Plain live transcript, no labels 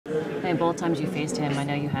mean, both times you faced him, I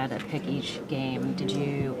know you had a pick each game.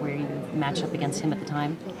 Were you matched up against him at the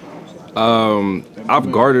time?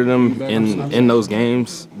 I've guarded him in those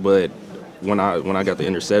games, but when I got the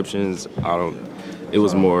interceptions, it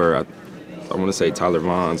was more. I want to say Tyler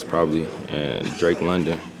Vaughn's probably and Drake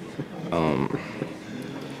London.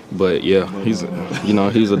 But yeah, he's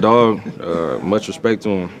a dog. Much respect to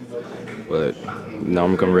him. But now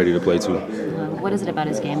I'm coming ready to play too. What is it about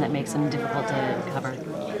his game that makes him difficult to cover?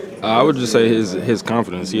 I would just say his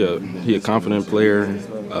confidence. He a confident player.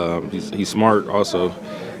 He's smart also.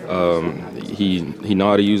 He know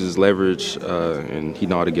how to use his leverage and he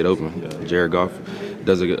know how to get open. Jared Goff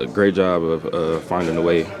does a great job of finding a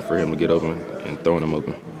way for him to get open and throwing him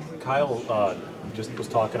open. Kyle just was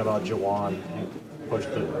talking about Juwan.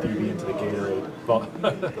 Pushed the DB into the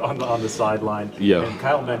Gatorade on the sideline. Yeah. And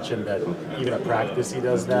Kyle mentioned that even at practice he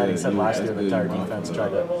does that. He said last year the entire defense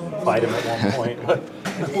tried to fight him at one point.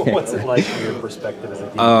 What's it like from your perspective as a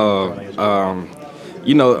DB?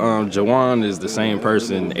 Juwan is the same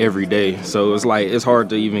person every day, so it's hard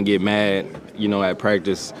to even get mad, at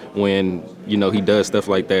practice when he does stuff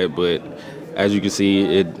like that. But as you can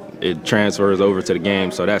see, it transfers over to the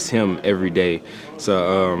game, so that's him every day.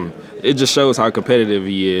 So it just shows how competitive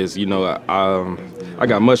he is. I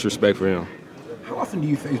got much respect for him. How often do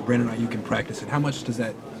you face Brandon Ayuk in practice, and how much has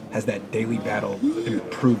that daily battle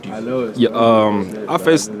improved you? Yeah,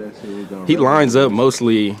 he lines up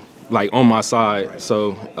mostly like on my side,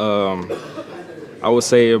 so I would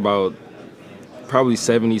say about probably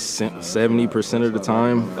 70% of the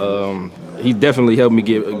time. He definitely helped me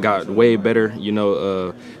got way better,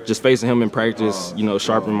 just facing him in practice,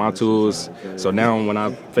 sharpen my tools. So now when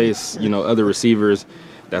I face, other receivers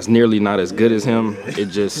that's nearly not as good as him,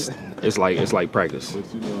 it's like practice.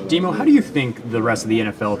 Demo, how do you think the rest of the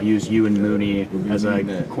NFL views you and Mooney as a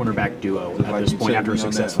cornerback duo at this point after a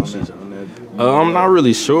successful season? I'm not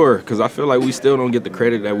really sure because I feel like we still don't get the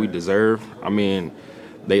credit that we deserve. I mean,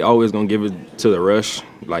 they always gonna give it to the rush.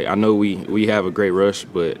 Like I know we have a great rush,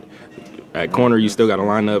 but at corner you still got to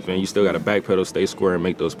line up and you still got to backpedal, stay square, and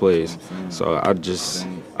make those plays. So I just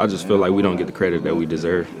feel like we don't get the credit that we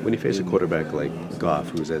deserve. When you face a quarterback like Goff,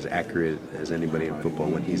 who's as accurate as anybody in football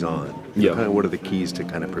when he's on, what are the keys to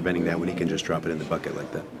kind of preventing that when he can just drop it in the bucket like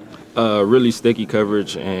that? Really sticky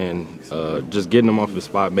coverage and just getting them off the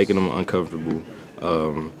spot, making them uncomfortable,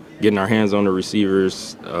 getting our hands on the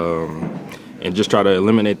receivers, and just try to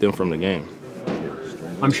eliminate them from the game.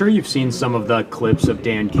 I'm sure you've seen some of the clips of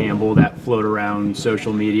Dan Campbell that float around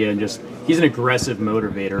social media, and he's an aggressive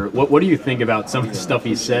motivator. What do you think about some of the stuff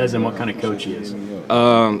he says and what kind of coach he is?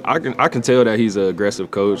 I can tell that he's an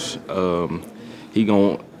aggressive coach. He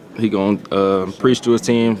gonna preach to his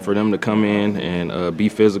team for them to come in and be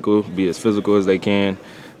as physical as they can,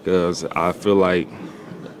 because I feel like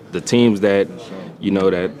the teams that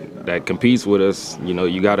that competes with us,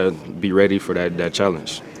 you gotta be ready for that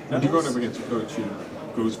challenge. If you're going up against a coach who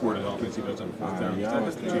goes for it on offense, he does on fourth down, does that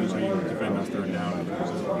just change how you defend on third down,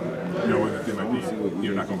 knowing that they might be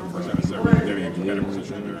not going for first down necessarily, getting into better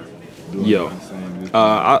position there?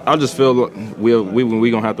 I just feel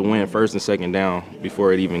we're gonna have to win first and second down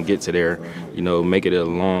before it even gets to there. Make it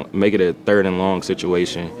a third and long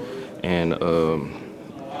situation, and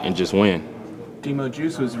just win. Demo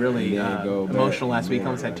Juice was really emotional last week.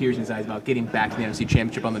 Almost had tears in his eyes about getting back to the NFC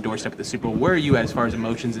Championship on the doorstep of the Super Bowl. Where are you as far as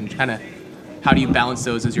emotions, and kind of how do you balance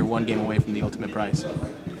those as you're one game away from the ultimate prize?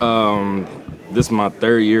 This is my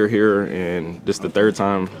third year here, and this is the third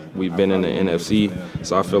time we've been in the NFC.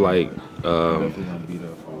 So I feel like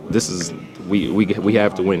we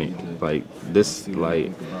have to win it. Like this,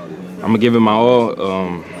 I'm gonna give it my all.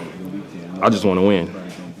 I just want to win.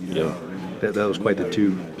 Yeah. That was quite the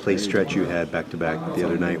two-play stretch you had back-to-back the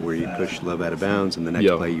other night where you pushed Love out of bounds, and the next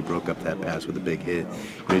play you broke up that pass with a big hit.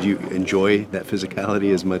 Did you enjoy that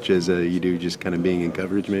physicality as much as you do just kind of being in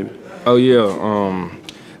coverage maybe? Oh, yeah.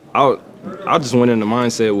 I just went in the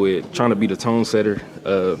mindset with trying to be the tone setter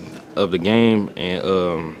of the game,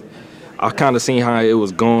 and I kind of seen how it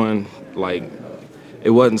was going. Like,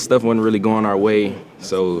 stuff wasn't really going our way,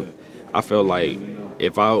 so I felt like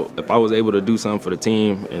if I was able to do something for the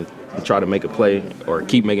team and try to make a play or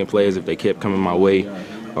keep making plays if they kept coming my way,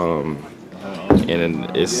 and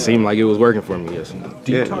it seemed like it was working for me. Yes.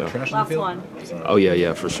 Do you talk trash on the field? Oh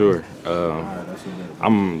yeah, for sure.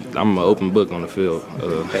 I'm an open book on the field.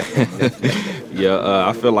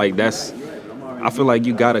 I feel like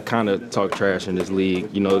you gotta kind of talk trash in this league.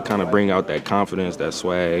 Kind of bring out that confidence, that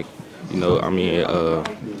swag.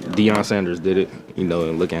 Deion Sanders did it,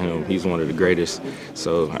 and look at him. He's one of the greatest.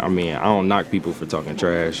 So, I don't knock people for talking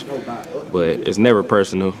trash, but it's never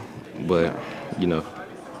personal. But,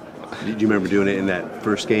 Do you remember doing it in that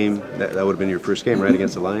first game? That would have been your first game, right,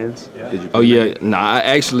 against the Lions? Did you? Oh yeah,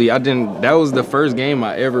 I didn't. That was the first game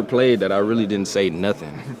I ever played that I really didn't say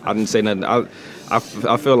nothing. I didn't say nothing. I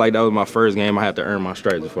feel like that was my first game. I had to earn my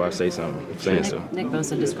stripes before I say something. Nick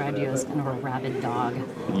Bosa described you as kind of a rabid dog.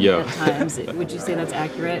 Yeah. At times, would you say that's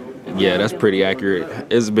accurate? Yeah, that's pretty accurate.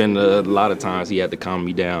 It's been a lot of times he had to calm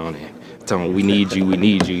me down and tell me, we need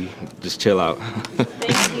you. Just chill out.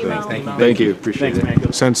 Thank you. Appreciate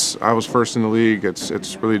it. Since I was first in the league,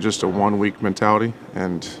 it's really just a 1 week mentality,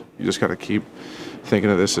 and you just got to keep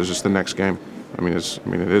thinking of this as just the next game. I mean,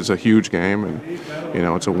 it is a huge game, and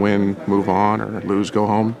it's a win, move on, or lose, go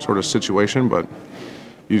home sort of situation. But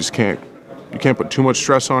you just can't put too much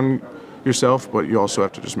stress on yourself. But you also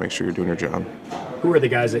have to just make sure you're doing your job. Who are the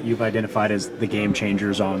guys that you've identified as the game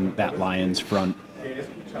changers on that Lions front?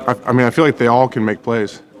 I feel like they all can make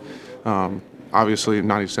plays. Obviously,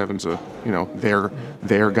 97's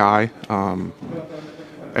their guy.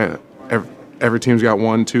 Every team's got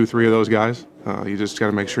 1, 2, 3 of those guys. You just got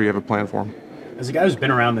to make sure you have a plan for them. As a guy who's been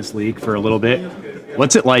around this league for a little bit,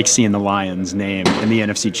 what's it like seeing the Lions name in the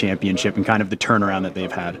NFC Championship and kind of the turnaround that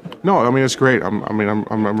they've had? No, it's great.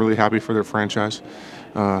 I'm really happy for their franchise.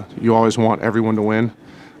 You always want everyone to win,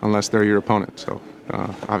 unless they're your opponent. So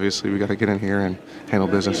obviously we got to get in here and handle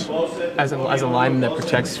business. As a lineman that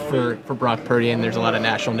protects for Brock Purdy, and there's a lot of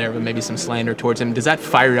national narrative, maybe some slander towards him, does that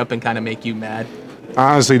fire you up and kind of make you mad?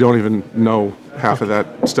 I honestly don't even know half of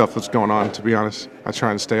that stuff that's going on, to be honest. I try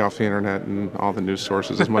and stay off the internet and all the news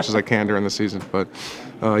sources as much as I can during the season. But,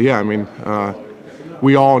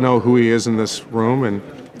 we all know who he is in this room and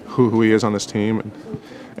who he is on this team. And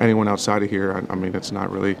anyone outside of here, it's not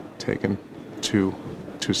really taken too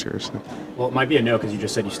seriously. Well, it might be a no because you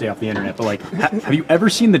just said you stay off the internet, but have you ever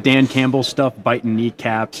seen the Dan Campbell stuff, biting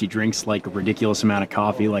kneecaps? He drinks a ridiculous amount of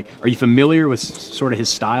coffee. Are you familiar with sort of his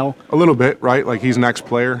style? A little bit, right? He's an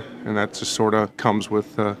ex-player, and that just sort of comes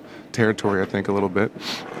with territory, I think, a little bit,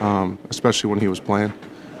 especially when he was playing.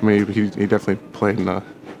 He definitely played in a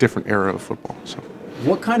different era of football. So,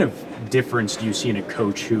 what kind of difference do you see in a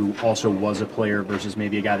coach who also was a player versus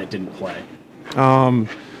maybe a guy that didn't play?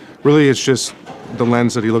 Really, it's just the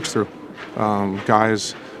lens that he looks through.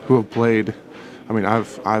 Guys who have played.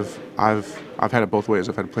 I've had it both ways.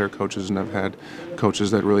 I've had player coaches and I've had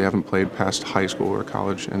coaches that really haven't played past high school or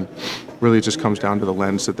college, and really it just comes down to the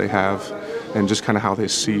lens that they have and just kind of how they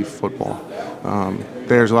see football.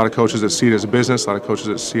 There's a lot of coaches that see it as a business, a lot of coaches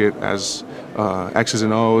that see it as X's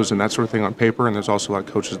and O's and that sort of thing on paper, and there's also a lot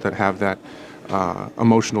of coaches that have that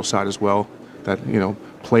emotional side as well that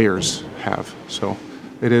players have. So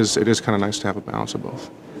it is kind of nice to have a balance of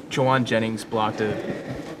both. Juwan Jennings blocked a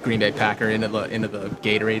Green Bay Packer into the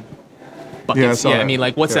Gatorade buckets.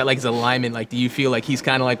 Yeah, what's that like as a lineman? Do you feel like he's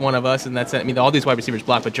kind of like one of us, and that's it? All these wide receivers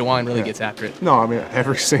block, but Juwan really gets after it. No,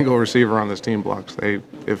 every single receiver on this team blocks.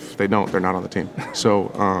 If they don't, they're not on the team.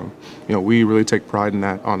 So, we really take pride in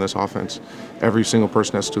that on this offense. Every single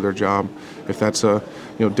person has to do their job. If that's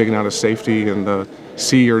digging out a safety in the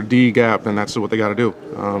C or D gap, then that's what they got to do.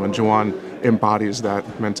 And Juwan embodies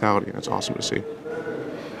that mentality, and it's awesome to see.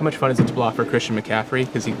 How much fun is it to block for Christian McCaffrey?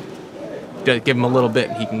 Because he give him a little bit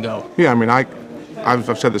and he can go. Yeah,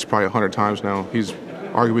 I've said this probably 100 times now. He's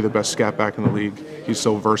arguably the best scat back in the league. He's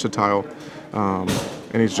so versatile, and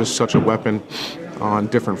he's just such a weapon on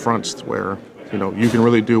different fronts where you can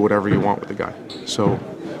really do whatever you want with the guy. So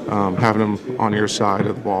having him on your side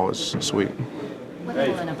of the ball is sweet. What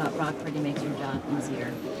element about Brock Purdy makes your job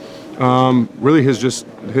easier? Really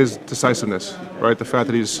his decisiveness, right? The fact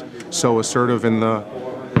that he's so assertive in the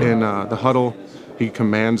huddle, he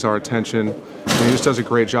commands our attention, and he just does a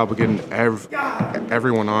great job of getting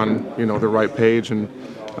everyone on the right page and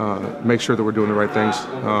make sure that we're doing the right things.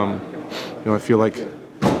 I feel like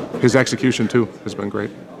his execution too has been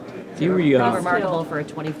great. Pretty remarkable for a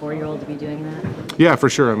 24-year-old to be doing that. Yeah, for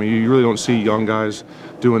sure. You really don't see young guys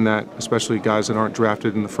doing that, especially guys that aren't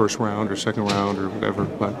drafted in the first round or second round or whatever.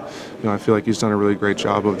 But I feel like he's done a really great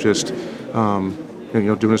job of just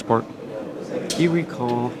doing his part. Do you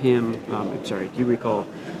recall him? Do you recall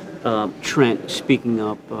Trent speaking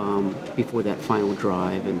up before that final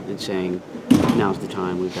drive and saying, "Now's the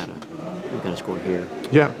time. We've got to score here"?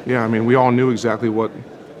 Yeah. We all knew exactly what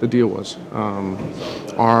the deal was.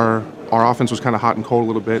 Our offense was kind of hot and cold a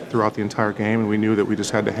little bit throughout the entire game, and we knew that we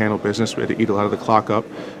just had to handle business. We had to eat a lot of the clock up,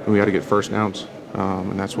 and we had to get first downs,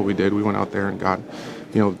 and that's what we did. We went out there and got,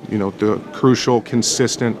 the crucial,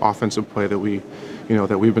 consistent offensive play that we've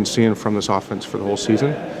been seeing from this offense for the whole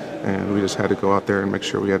season, and we just had to go out there and make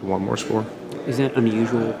sure we had one more score. Is that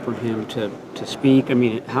unusual for him to speak?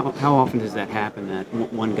 How often does that happen, that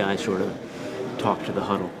one guy sort of talk to the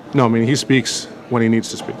huddle? No, I mean, he speaks when he needs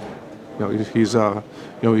to speak. He's a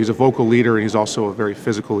vocal leader, and he's also a very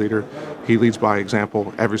physical leader. He leads by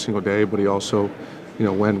example every single day, but he also,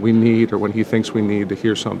 when we need or when he thinks we need to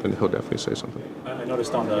hear something, he'll definitely say something. I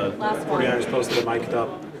noticed on the 49ers posted a mic'd up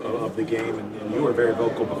of the game, and you were very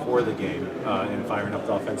vocal before the game in firing up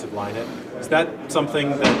the offensive line. Is that something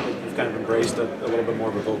that you've kind of embraced, a little bit more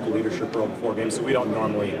of a vocal leadership role before games? So we don't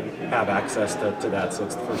normally have access to that, so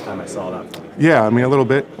it's the first time I saw that. Yeah, I mean, a little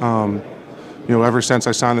bit. Ever since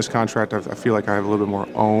I signed this contract, I feel like I have a little bit more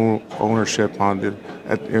ownership on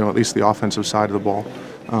at least the offensive side of the ball.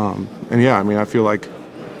 And yeah, I mean, I feel like,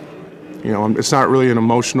 it's not really an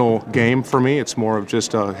emotional game for me. It's more of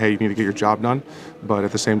just, hey, you need to get your job done. But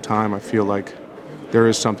at the same time, I feel like there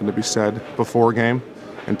is something to be said before a game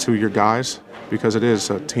and to your guys, because it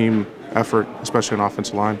is a team effort, especially on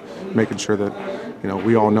offensive line, making sure that,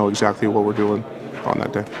 we all know exactly what we're doing on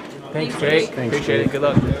that day. Thanks, Jake. Appreciate it. Good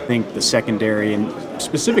luck. I think the secondary, and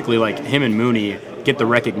specifically like him and Mooney, get the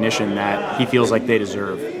recognition that he feels like they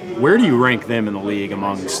deserve. Where do you rank them in the league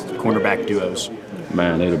amongst cornerback duos?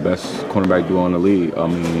 Man, they're the best cornerback duo in the league. I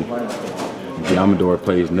mean, Deommodore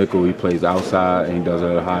plays nickel, he plays outside, and he does it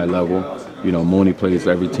at a high level. Mooney plays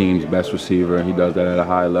every team's best receiver, and he does that at a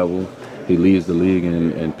high level. He leads the league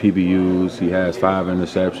in PBUs. He has 5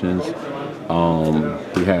 interceptions.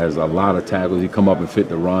 He has a lot of tackles. He come up and fit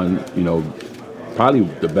the run. Probably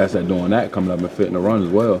the best at doing that, coming up and fitting the run as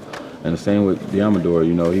well. And the same with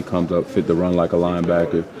Deommodore. He comes up, fit the run like a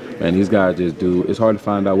linebacker. And these guys just do. It's hard to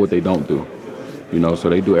find out what they don't do. So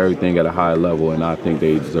they do everything at a high level, and I think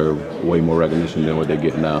they deserve way more recognition than what they're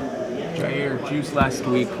getting now. Ji'Ayir, Juice last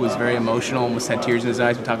week was very emotional, almost had tears in his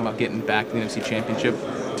eyes. We're talking about getting back to the NFC Championship.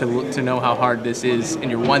 To know how hard this is, and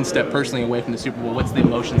you're one step personally away from the Super Bowl, what's the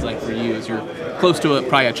emotions like for you as you're close to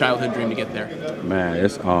probably a childhood dream to get there? Man,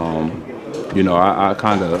 it's I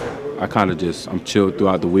kind of just I'm chilled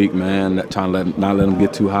throughout the week, man. Trying to not let them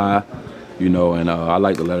get too high, and I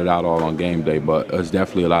like to let it out all on game day. But there's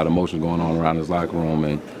definitely a lot of emotion going on around this locker room,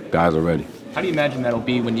 and guys are ready. How do you imagine that'll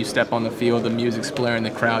be when you step on the field, the music's blaring, the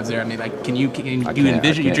crowd's there? I mean, like, do you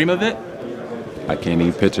envision, you dream of it? I can't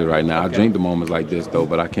even picture it right now. I drink the moments like this, though,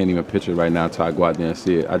 but I can't even picture it right now until I go out there and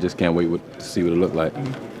see it. I just can't wait to see what it look like.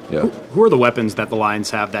 Yeah. Who are the weapons that the Lions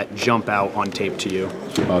have that jump out on tape to you?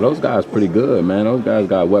 Oh, those guys pretty good, man. Those guys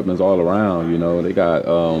got weapons all around. They got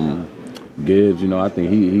Gibbs. I think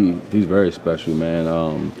he's very special,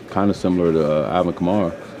 man. Kind of similar to Alvin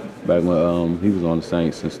Kamara back when he was on the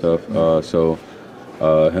Saints and stuff.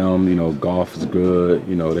 Him, Goff is good.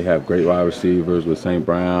 They have great wide receivers with St.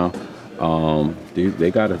 Brown.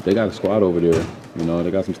 They got a squad over there.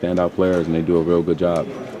 They got some standout players, and they do a real good job.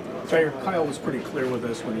 Kyle was pretty clear with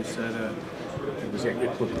us when he said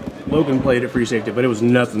Logan played at free safety, but it was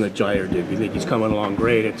nothing that Ji'Ayir did. We think he's coming along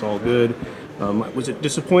great. It's all good. Was it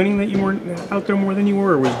disappointing that you weren't out there more than you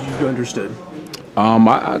were, or was you understood?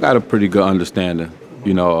 I got a pretty good understanding,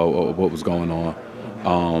 of what was going on.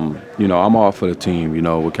 I'm all for the team.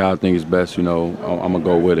 What Kyle thinks is best, I'm going to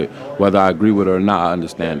go with it. Whether I agree with it or not, I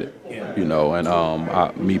understand it.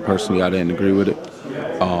 And me personally, I didn't agree with it.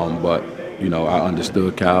 But, I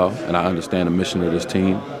understood Kyle, and I understand the mission of this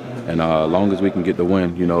team. And as long as we can get the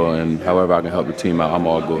win, and however I can help the team out, I'm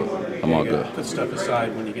all good. I'm all good. Put stuff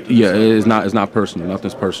aside when you get to it's not personal.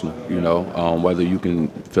 Nothing's personal, Whether you can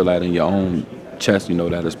feel that in your own chest,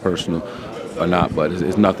 that it's personal or not. But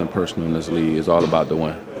it's nothing personal in this league. It's all about the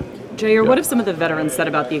win. Ji'Ayir, what have some of the veterans said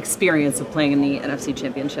about the experience of playing in the NFC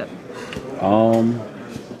Championship?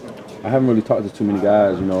 I haven't really talked to too many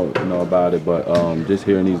guys, about it, but just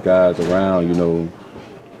hearing these guys around,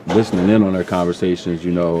 listening in on their conversations,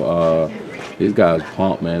 these guys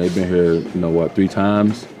pumped, man. They've been here, 3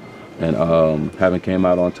 times, and haven't came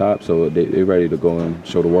out on top, so they're ready to go and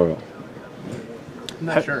show the world. I'm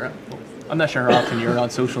not sure how often you're on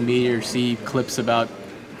social media or see clips about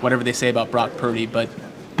whatever they say about Brock Purdy, but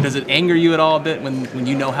does it anger you at all a bit when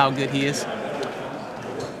you know how good he is?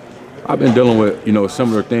 I've been dealing with,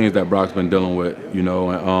 similar things that Brock's been dealing with,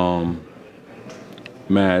 and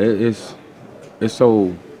man, it's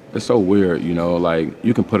so weird, like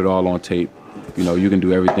you can put it all on tape, you can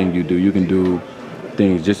do everything you do. You can do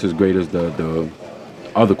things just as great as the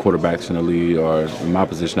other quarterbacks in the league, or in my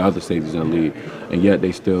position, other safeties in the league, and yet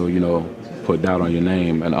they still, put doubt on your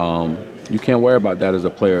name. And you can't worry about that as a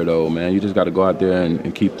player, though, man. You just got to go out there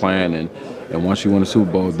and keep playing, and once you win a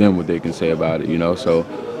Super Bowl, then what they can say about it, So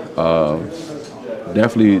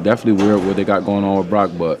definitely weird what they got going on with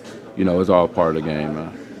Brock, but it's all part of the game,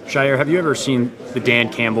 man. Ji'Ayir, have you ever seen the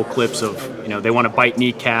Dan Campbell clips of, they want to bite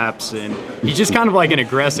kneecaps, and he's just kind of like an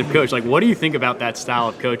aggressive coach. Like, what do you think about that style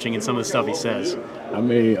of coaching and some of the stuff he says? I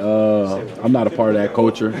mean, I'm not a part of that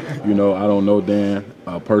culture. I don't know Dan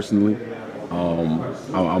personally.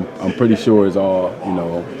 I'm pretty sure it's all,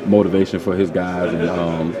 motivation for his guys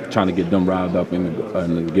and trying to get them riled up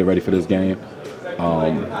and get ready for this game.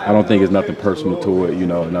 I don't think it's nothing personal to it,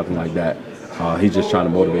 nothing like that. He's just trying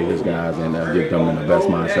to motivate his guys and get them in the best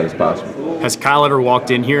mindset as possible. Has Kyle ever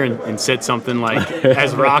walked in here and said something like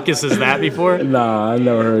as raucous as that before? Nah, I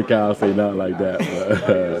never heard Kyle say nothing like that.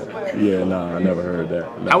 But, I never heard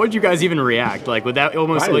that. No. How would you guys even react? Like, would that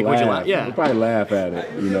almost probably would you laugh? Yeah. We'd probably laugh at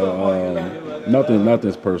it.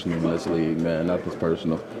 Nothing's personal in this league, man. Nothing's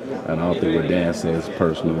personal, and I don't think what Dan says is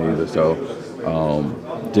personal either. So,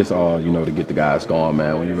 just all to get the guys going,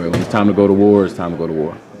 man. When it's time to go to war, it's time to go to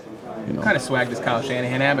war. What kind of swag does Kyle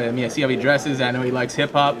Shanahan have? I mean, I see how he dresses. I know he likes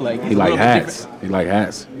hip hop. Like he like hats. He like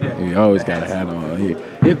hats. Yeah. He always got a hat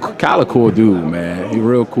on. Kyle a cool dude, man. He a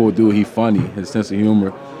real cool dude. He funny. His sense of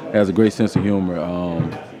humor. He has a great sense of humor.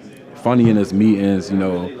 Funny in his meetings.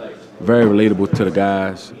 Very relatable to the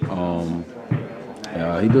guys.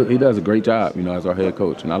 He does a great job. As our head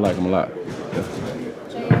coach, and I like him a lot. Yeah.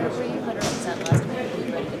 Ji'Ayir, were you 100% last week? Were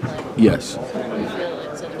you ready to play? Yes. How do you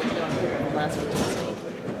feel so there was no improvement from last week to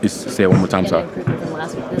this week? Say it one more time, sorry. Improvement from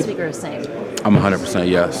last week to this week, or the same? I'm 100%,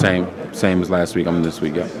 yeah. Same as last week. I'm this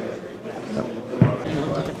week, yeah. You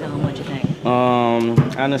looked at the film, what'd you think?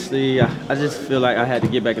 Honestly, I just feel like I had to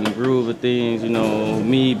get back in the groove of things.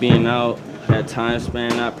 Me being out, that time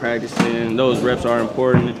span, not practicing, those reps are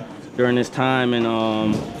important during this time.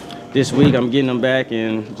 And this week I'm getting them back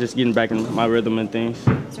and just getting back in my rhythm and things. Is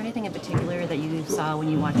there anything in particular that you saw when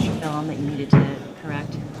you watched your film that you needed to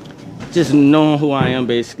correct? Just knowing who I am,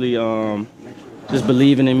 basically. Just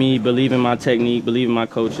believing in me, believing in my technique, believing in my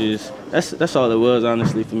coaches. That's all it was,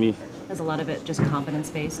 honestly, for me. Was a lot of it just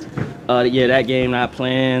confidence-based? Yeah, that game not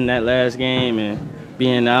playing, that last game, and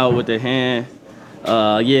being out with the hand.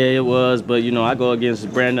 Yeah, it was, but I go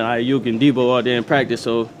against Brendel, Ayuk, and Debo all day in practice,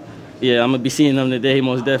 so yeah, I'm gonna be seeing them today,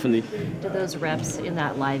 most definitely. Did those reps in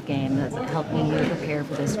that live game help you prepare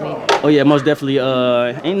for this week? Oh yeah, most definitely.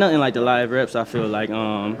 Ain't nothing like the live reps. I feel like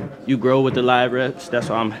you grow with the live reps. That's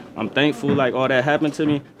why I'm thankful like all that happened to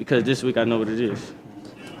me, because this week I know what it is.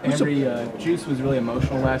 Ambry, Juice was really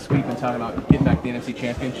emotional last week when talking about getting back to the NFC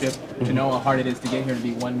Championship. To know how hard it is to get here to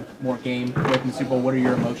be one more game away from the Super Bowl, what are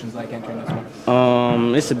your emotions like entering this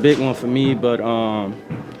one? It's a big one for me, but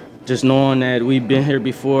just knowing that we've been here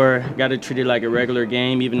before, got to treat it like a regular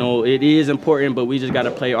game, even though it is important, but we just got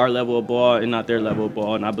to play our level of ball and not their level of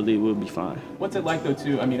ball, and I believe we'll be fine. What's it like, though,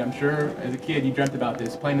 too? I mean, I'm sure as a kid you dreamt about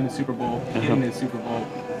this, playing in the Super Bowl, getting to the Super Bowl.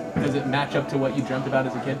 Does it match up to what you dreamt about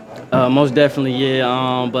as a kid? Most definitely,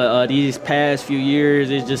 yeah. But these past few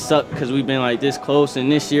years, it just sucked because we've been like this close,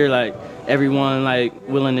 and this year, like everyone like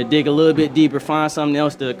willing to dig a little bit deeper, find something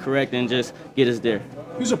else to correct, and just get us there.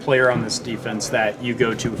 Who's a player on this defense that you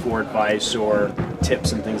go to for advice or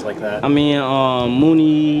tips and things like that? I mean,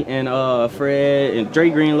 Mooney and Fred and Dre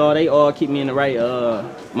Greenlaw, they all keep me in the right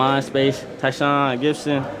mind space. Tyshawn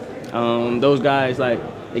Gibson, those guys, like,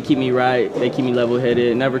 they keep me right. They keep me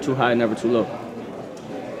level-headed, never too high, never too low.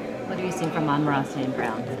 What have you seen from Ambry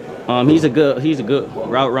Brown? He's a good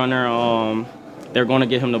route runner. They're going to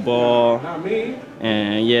get him the ball,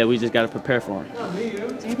 and yeah, we just got to prepare for him. Is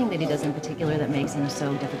there anything that he does in particular that makes him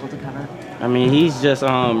so difficult to cover? I mean, he's just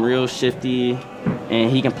real shifty,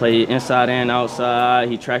 and he can play inside and outside.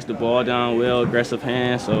 He tracks the ball down well, aggressive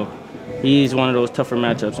hands, so he's one of those tougher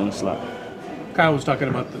matchups in the slot. Kyle was talking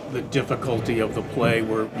about the difficulty of the play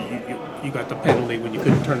where you got the penalty when you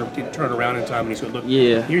couldn't turn around in time, and he said, look,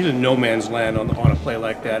 yeah, you're in no man's land on a play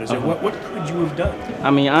like that. What could you have done? I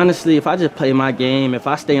mean, honestly, if I just play my game, if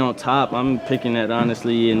I stay on top, I'm picking that,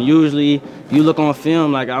 honestly. And usually, if you look on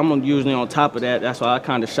film, like, I'm usually on top of that. That's why it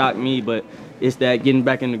kind of shocked me, but it's that getting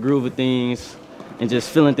back in the groove of things and just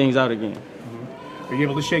filling things out again. Are you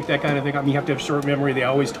able to shake that kind of thing? I mean, you have to have short memory. They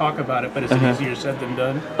always talk about it, but it's easier said than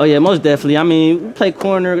done. Oh, yeah, most definitely. I mean, we play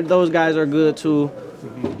corner. Those guys are good, too.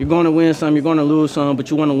 You're going to win some, you're going to lose some, but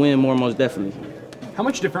you want to win more, most definitely. How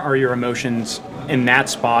much different are your emotions in that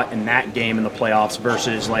spot, in that game in the playoffs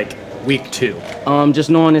versus, like, week 2? Just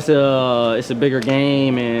knowing it's a bigger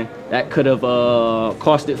game, and that could have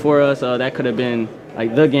cost it for us. That could have been,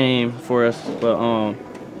 like, the game for us. But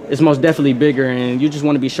it's most definitely bigger, and you just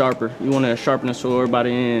want to be sharper. You want to sharpen the sword by the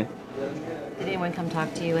end. Did anyone come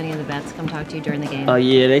talk to you, any of the vets come talk to you during the game?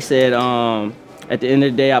 Yeah, they said at the end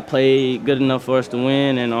of the day I played good enough for us to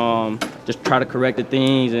win, and just try to correct the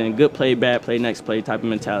things, and good play, bad play, next play type of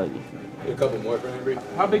mentality. A couple more for Ambry.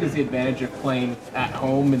 How big is the advantage of playing at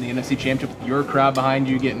home in the NFC Championship with your crowd behind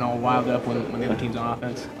you, getting all wild up when the other team's on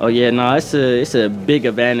offense? Oh yeah, no, it's a big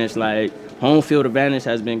advantage. Like home field advantage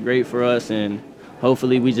has been great for us, and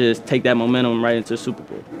hopefully we just take that momentum right into the Super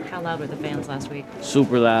Bowl. How loud were the fans last week?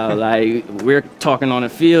 Super loud. Like we're talking on the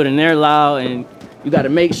field and they're loud, and you got to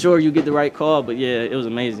make sure you get the right call. But yeah, it was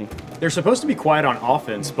amazing. They're supposed to be quiet on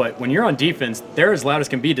offense, but when you're on defense, they're as loud as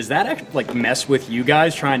can be. Does that actually, like, mess with you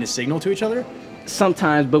guys trying to signal to each other?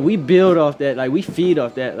 Sometimes, but we build off that. Like we feed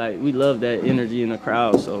off that. Like we love that energy in the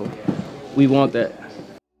crowd, so we want that.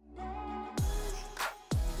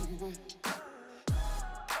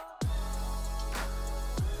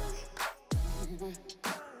 Mm-hmm.